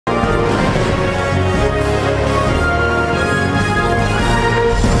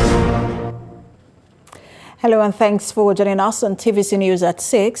Hello and thanks for joining us on TVC News at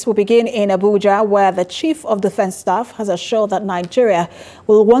 6. We'll begin in Abuja, where the Chief of Defense Staff has assured that Nigeria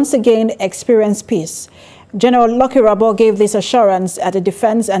will once again experience peace. General Irabor gave this assurance at the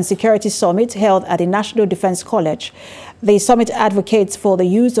Defense and Security Summit held at the National Defense College. The summit advocates for the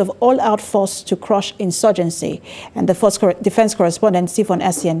use of all-out force to crush insurgency. And the defense correspondent, Stephen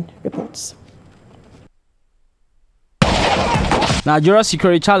reports. Nigeria's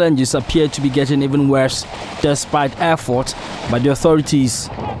security challenges appear to be getting even worse despite efforts by the authorities.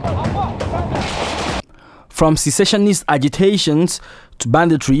 From secessionist agitations to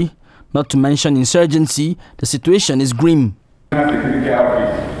banditry, not to mention insurgency, the situation is grim.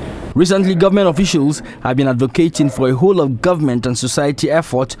 Recently, government officials have been advocating for a whole of government and society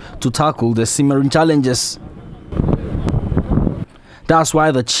effort to tackle the simmering challenges. That's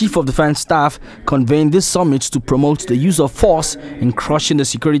why the Chief of Defense Staff convened this summit to promote the use of force in crushing the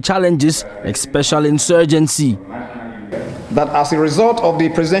security challenges, especially insurgency. That as a result of the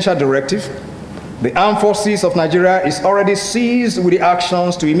presidential directive, the armed forces of Nigeria is already seized with the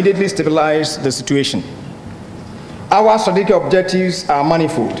actions to immediately stabilize the situation. Our strategic objectives are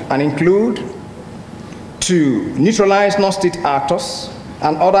manifold and include to neutralize non-state actors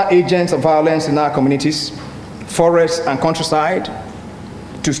and other agents of violence in our communities, forests and countryside,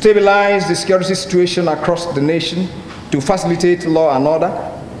 to stabilize the security situation across the nation, to facilitate law and order,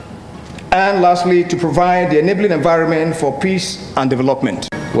 and lastly, to provide the enabling environment for peace and development.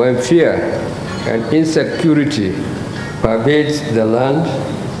 When fear and insecurity pervades the land,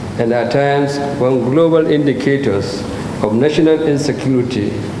 and at times when global indicators of national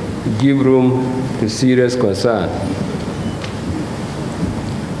insecurity give room to serious concern.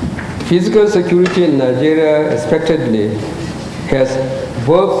 Physical security in Nigeria expectedly has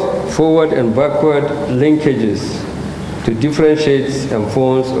both forward and backward linkages to different shades and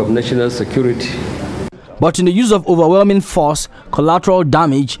forms of national security. But in the use of overwhelming force, collateral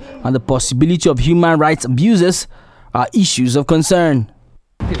damage, and the possibility of human rights abuses are issues of concern.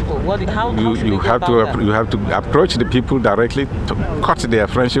 You have to approach the people directly to cut their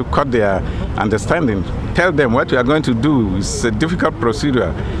friendship, cut their understanding. Tell them what you are going to do. It's a difficult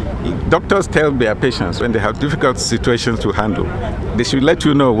procedure. Doctors tell their patients when they have difficult situations to handle, they should let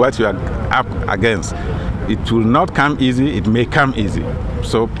you know what you are up against. It will not come easy, it may come easy.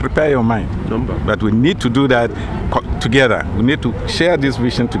 So prepare your mind. But we need to do that together. We need to share this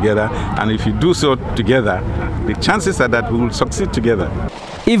vision together, and if you do so together, the chances are that we will succeed together.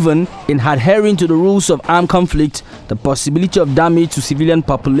 Even in adhering to the rules of armed conflict, the possibility of damage to civilian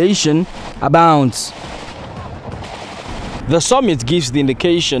population abounds. The summit gives the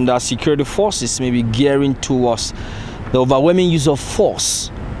indication that security forces may be gearing towards the overwhelming use of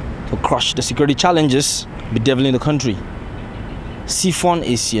force to crush the security challenges bedeviling the country. Sifon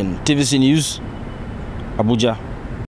Asian, TVC News, Abuja.